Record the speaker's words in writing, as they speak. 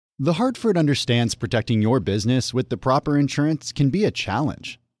The Hartford understands protecting your business with the proper insurance can be a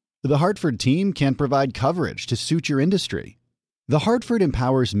challenge. The Hartford team can provide coverage to suit your industry. The Hartford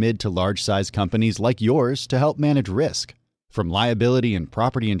empowers mid to large-size companies like yours to help manage risk, from liability and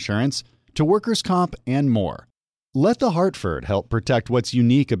property insurance to workers' comp and more. Let The Hartford help protect what's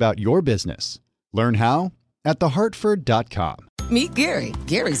unique about your business. Learn how at thehartford.com. Meet Gary.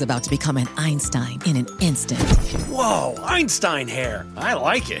 Gary's about to become an Einstein in an instant. Whoa, Einstein hair. I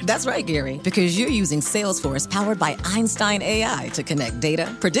like it. That's right, Gary, because you're using Salesforce powered by Einstein AI to connect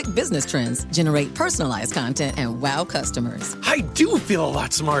data, predict business trends, generate personalized content, and wow customers. I do feel a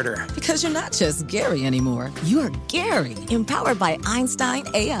lot smarter. Because you're not just Gary anymore. You're Gary, empowered by Einstein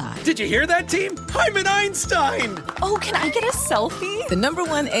AI. Did you hear that, team? I'm an Einstein. Oh, can I get a selfie? The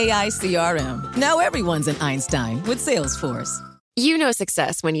 #1 AI CRM. Now everyone's an Einstein with Salesforce. You know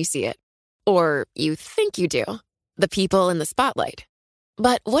success when you see it. Or you think you do. The people in the spotlight.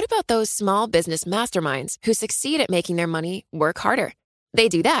 But what about those small business masterminds who succeed at making their money work harder? They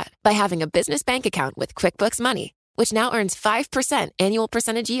do that by having a business bank account with QuickBooks Money, which now earns 5% annual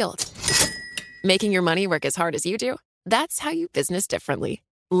percentage yield. Making your money work as hard as you do? That's how you business differently.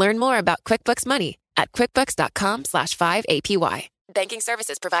 Learn more about QuickBooks Money at quickbooks.com/5APY. Banking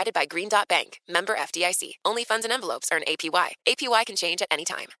services provided by Green Dot Bank. Member FDIC. Only funds and envelopes earn APY. APY can change at any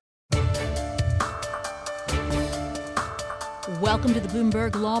time. Welcome to the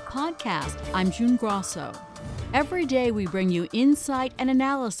Bloomberg Law Podcast. I'm June Grosso. Every day we bring you insight and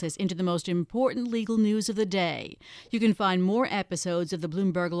analysis into the most important legal news of the day. You can find more episodes of the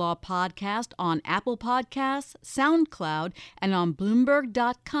Bloomberg Law Podcast on Apple Podcasts, SoundCloud, and on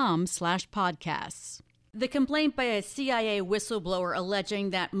Bloomberg.com/podcasts. The complaint by a CIA whistleblower alleging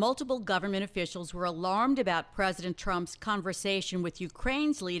that multiple government officials were alarmed about President Trump's conversation with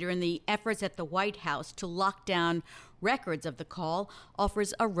Ukraine's leader in the efforts at the White House to lock down records of the call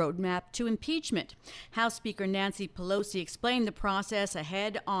offers a roadmap to impeachment. House Speaker Nancy Pelosi explained the process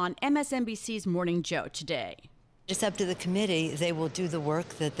ahead on MSNBC's Morning Joe today. It's up to the committee. They will do the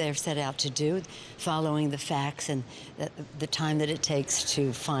work that they're set out to do, following the facts and the time that it takes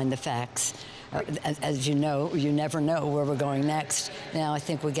to find the facts. As you know, you never know where we're going next. Now, I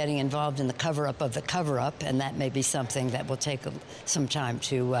think we're getting involved in the cover-up of the cover-up, and that may be something that will take some time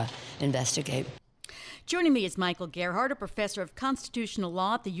to investigate. Joining me is Michael Gerhardt, a professor of constitutional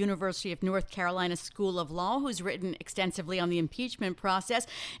law at the University of North Carolina School of Law, who's written extensively on the impeachment process,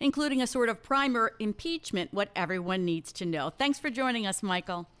 including a sort of primer, Impeachment, What Everyone Needs to Know. Thanks for joining us,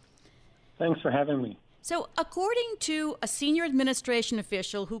 Michael. Thanks for having me. So, according to a senior administration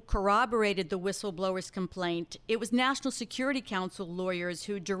official who corroborated the whistleblower's complaint, it was National Security Council lawyers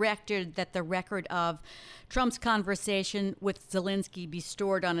who directed that the record of Trump's conversation with Zelensky be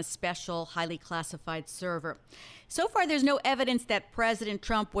stored on a special, highly classified server. So far, there's no evidence that President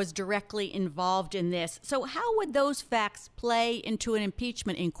Trump was directly involved in this. So how would those facts play into an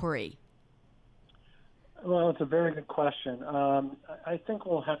impeachment inquiry? Well, it's a very good question. I think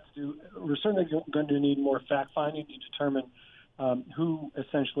we're certainly going to need more fact-finding to determine who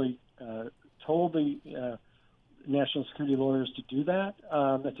essentially told the national security lawyers to do that.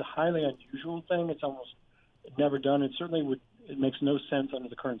 It's a highly unusual thing. It's almost never done. It makes no sense under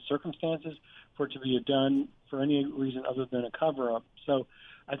the current circumstances for it to be done for any reason other than a cover-up. So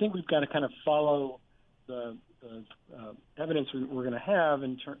I think we've got to kind of follow the evidence we're going to have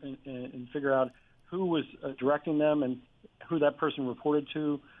and figure out who was directing them and who that person reported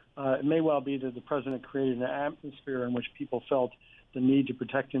to. It may well be that the president created an atmosphere in which people felt the need to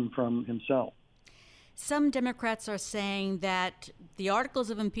protect him from himself. Some Democrats are saying that the articles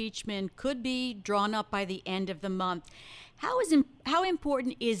of impeachment could be drawn up by the end of the month. How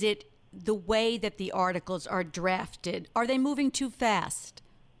important is it the way that the articles are drafted? Are they moving too fast?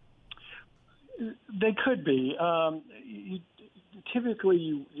 They could be. Typically,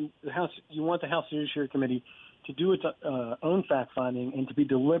 you want the House Judiciary Committee to do its own fact-finding and to be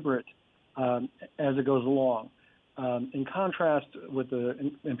deliberate as it goes along. In contrast with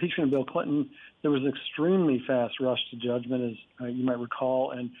the impeachment of Bill Clinton, there was an extremely fast rush to judgment, as you might recall,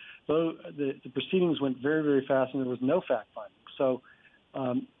 and though the proceedings went very, very fast and there was no fact-finding. So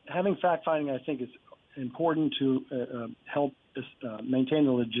having fact-finding, I think, is important to help maintain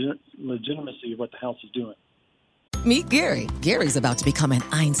the legitimacy of what the House is doing. Meet Gary. Gary's about to become an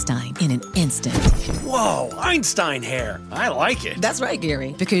Einstein in an instant. Whoa, Einstein hair. I like it. That's right,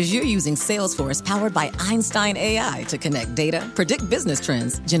 Gary, because you're using Salesforce powered by Einstein AI to connect data, predict business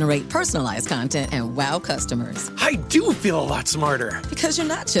trends, generate personalized content, and wow customers. I do feel a lot smarter. Because you're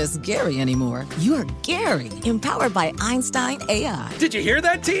not just Gary anymore. You're Gary, empowered by Einstein AI. Did you hear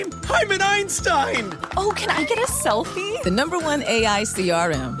that, team? I'm an Einstein. Oh, can I get a selfie? The #1 AI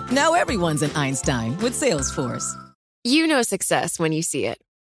CRM. Now everyone's an Einstein with Salesforce. You know success when you see it.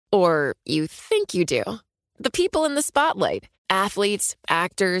 Or you think you do. The people in the spotlight. Athletes,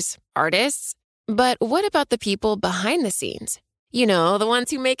 actors, artists. But what about the people behind the scenes? You know, the ones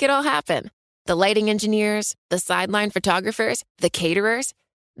who make it all happen. The lighting engineers, the sideline photographers, the caterers.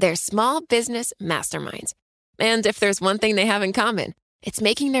 They're small business masterminds. And if there's one thing they have in common, it's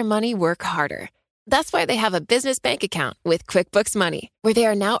making their money work harder. That's why they have a business bank account with QuickBooks Money, where they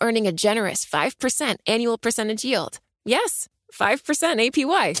are now earning a generous 5% annual percentage yield. Yes, 5%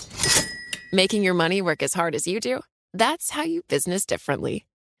 APY. Making your money work as hard as you do? That's how you business differently.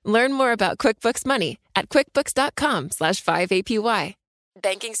 Learn more about QuickBooks Money at quickbooks.com/5APY.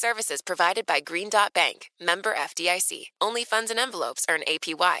 Banking services provided by Green Dot Bank, member FDIC. Only funds and envelopes earn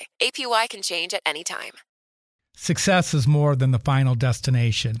APY. APY can change at any time. Success is more than the final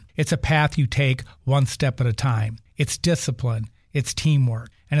destination. It's a path you take one step at a time. It's discipline. It's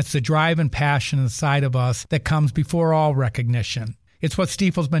teamwork. And it's the drive and passion inside of us that comes before all recognition. It's what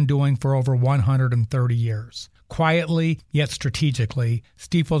Stifel's been doing for over 130 years. Quietly, yet strategically,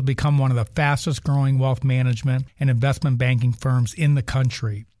 Stifel's become one of the fastest growing wealth management and investment banking firms in the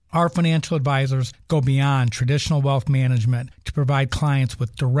country. Our financial advisors go beyond traditional wealth management to provide clients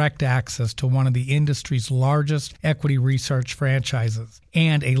with direct access to one of the industry's largest equity research franchises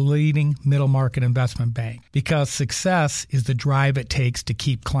and a leading middle market investment bank. Because success is the drive it takes to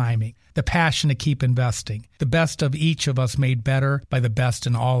keep climbing, the passion to keep investing, the best of each of us made better by the best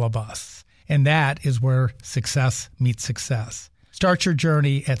in all of us. And that is where success meets success. Start your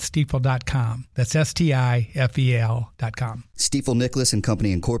journey at Stifel.com. That's STIFEL.com. Stifel Nicholas and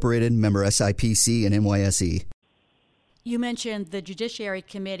Company Incorporated, member SIPC and NYSE. You mentioned the Judiciary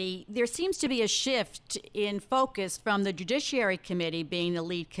Committee. There seems to be a shift in focus from the Judiciary Committee being the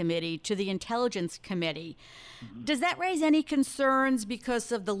lead committee to the Intelligence Committee. Mm-hmm. Does that raise any concerns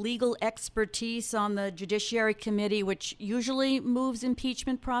because of the legal expertise on the Judiciary Committee, which usually moves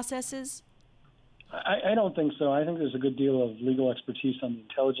impeachment processes? I don't think so. I think there's a good deal of legal expertise on the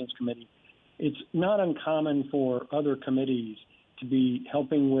Intelligence Committee. It's not uncommon for other committees to be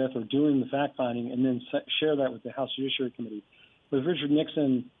helping with or doing the fact-finding and then share that with the House Judiciary Committee. With Richard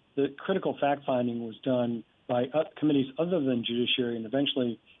Nixon, the critical fact-finding was done by committees other than Judiciary, and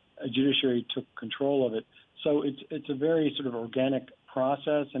eventually Judiciary took control of it. So it's a very sort of organic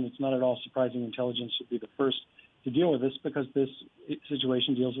process, and it's not at all surprising Intelligence should be the first to deal with this because this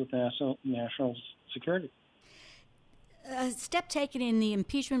situation deals with national security. A step taken in the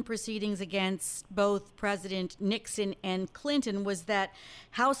impeachment proceedings against both President Nixon and Clinton was that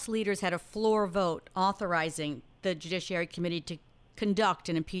House leaders had a floor vote authorizing the Judiciary Committee to conduct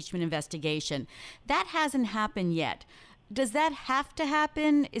an impeachment investigation. That hasn't happened yet. Does that have to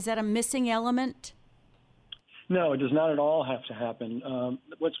happen? Is that a missing element? No, it does not at all have to happen.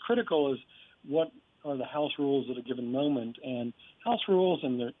 What's critical is what are the House rules at a given moment, and House rules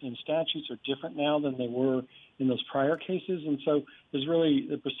and statutes are different now than they were in those prior cases, and so there's really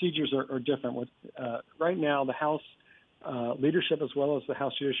the procedures are different. Right now, the House leadership as well as the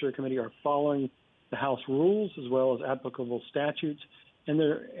House Judiciary Committee are following the House rules as well as applicable statutes, and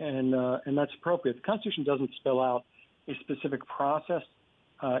that's appropriate. The Constitution doesn't spell out a specific process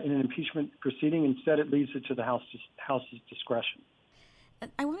in an impeachment proceeding. Instead, it leaves it to the House's discretion.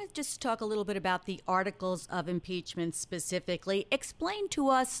 I want to just talk a little bit about the articles of impeachment specifically. Explain to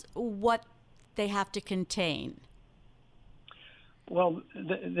us what they have to contain. Well,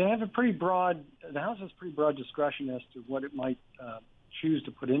 they have the House has pretty broad discretion as to what it might choose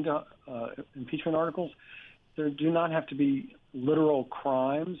to put into impeachment articles. There do not have to be literal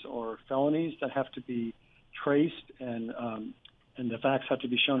crimes or felonies that have to be traced, and the facts have to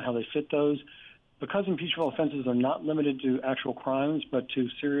be shown how they fit those. Because impeachable offenses are not limited to actual crimes but to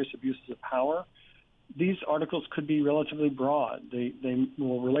serious abuses of power, these articles could be relatively broad. They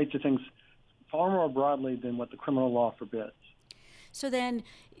will relate to things far more broadly than what the criminal law forbids. So then,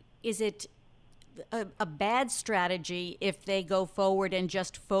 is it a bad strategy if they go forward and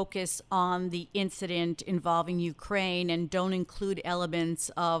just focus on the incident involving Ukraine and don't include elements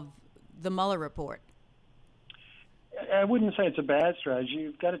of the Mueller report? I wouldn't say it's a bad strategy.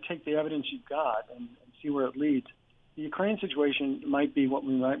 You've got to take the evidence you've got and see where it leads. The Ukraine situation might be what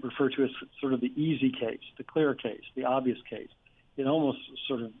we might refer to as sort of the easy case, the clear case, the obvious case. It almost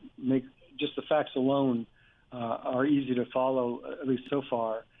sort of makes just the facts alone are easy to follow, at least so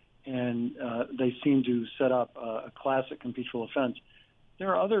far, and they seem to set up a classic impeachable offense. There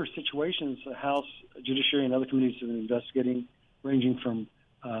are other situations the House Judiciary and other committees have been investigating, ranging from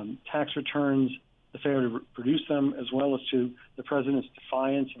tax returns, the failure to produce them, as well as to the president's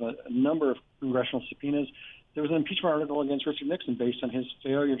defiance of a number of congressional subpoenas. There was an impeachment article against Richard Nixon based on his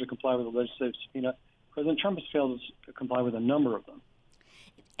failure to comply with a legislative subpoena. President Trump has failed to comply with a number of them.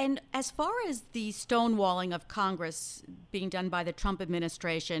 And as far as the stonewalling of Congress being done by the Trump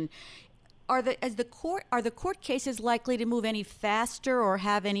administration, are the court cases likely to move any faster or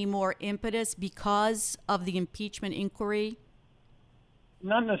have any more impetus because of the impeachment inquiry?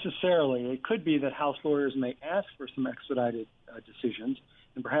 Not necessarily. It could be that House lawyers may ask for some expedited decisions,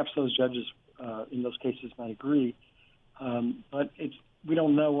 and perhaps those judges in those cases might agree. But we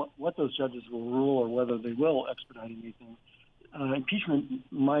don't know what those judges will rule or whether they will expedite anything. Impeachment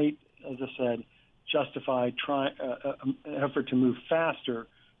might, as I said, justify an effort to move faster,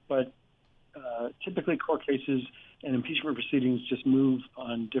 but typically court cases and impeachment proceedings just move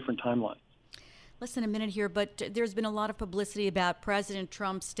on different timelines. Less than a minute here, but there's been a lot of publicity about President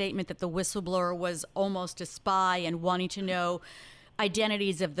Trump's statement that the whistleblower was almost a spy and wanting to know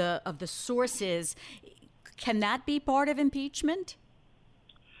identities of the sources. Can that be part of impeachment?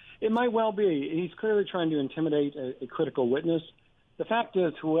 It might well be. He's clearly trying to intimidate a critical witness. The fact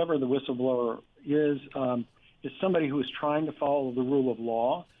is, whoever the whistleblower is somebody who is trying to follow the rule of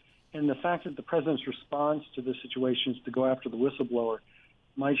law. And the fact that the president's response to this situation is to go after the whistleblower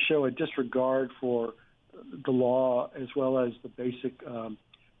might show a disregard for the law as well as the basic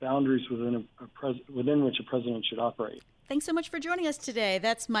boundaries within which a president should operate. Thanks so much for joining us today.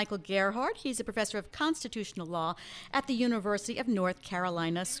 That's Michael Gerhardt. He's a professor of constitutional law at the University of North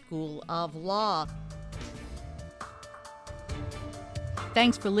Carolina School of Law.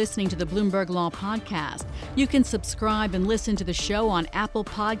 Thanks for listening to the Bloomberg Law Podcast. You can subscribe and listen to the show on Apple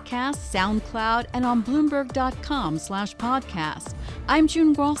Podcasts, SoundCloud, and on Bloomberg.com/podcast. I'm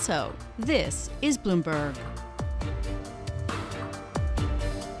June Grosso. This is Bloomberg.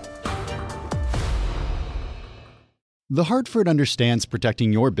 The Hartford understands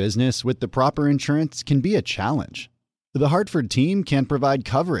protecting your business with the proper insurance can be a challenge. The Hartford team can provide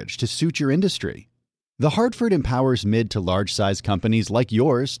coverage to suit your industry. The Hartford empowers mid to large-size companies like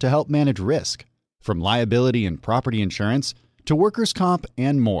yours to help manage risk, from liability and property insurance to workers' comp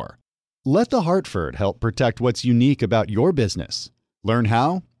and more. Let The Hartford help protect what's unique about your business. Learn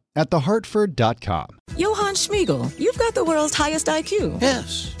how at thehartford.com. Johann Schmiegel, you've got the world's highest IQ.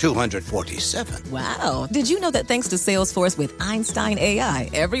 Yes, 247. Wow. Did you know that thanks to Salesforce with Einstein AI,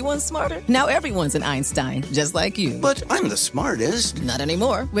 everyone's smarter? Now everyone's an Einstein, just like you. But I'm the smartest. Not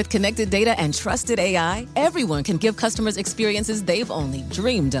anymore. With connected data and trusted AI, everyone can give customers experiences they've only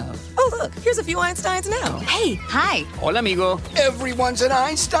dreamed of. Oh, look, here's a few Einsteins now. Hey, hi. Hola, amigo. Everyone's an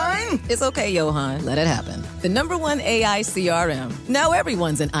Einstein? It's okay, Johann. Let it happen. The #1 AI CRM. Now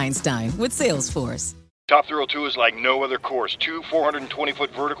everyone's an Einstein with Salesforce. Top Thrill 2 is like no other course. 2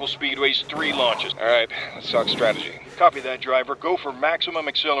 420-foot vertical speedways, 3 launches. All right, let's talk strategy. Copy that, driver. Go for maximum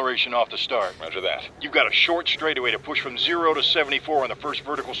acceleration off the start. Roger that. You've got a short straightaway to push from 0 to 74 on the first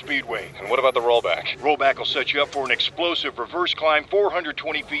vertical speedway. And what about the rollback? Rollback will set you up for an explosive reverse climb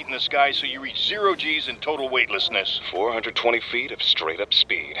 420 feet in the sky so you reach 0 G's in total weightlessness. 420 feet of straight-up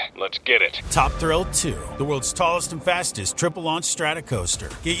speed. Let's get it. Top Thrill 2, the world's tallest and fastest triple-launch strata coaster.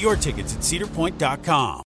 Get your tickets at cedarpoint.com.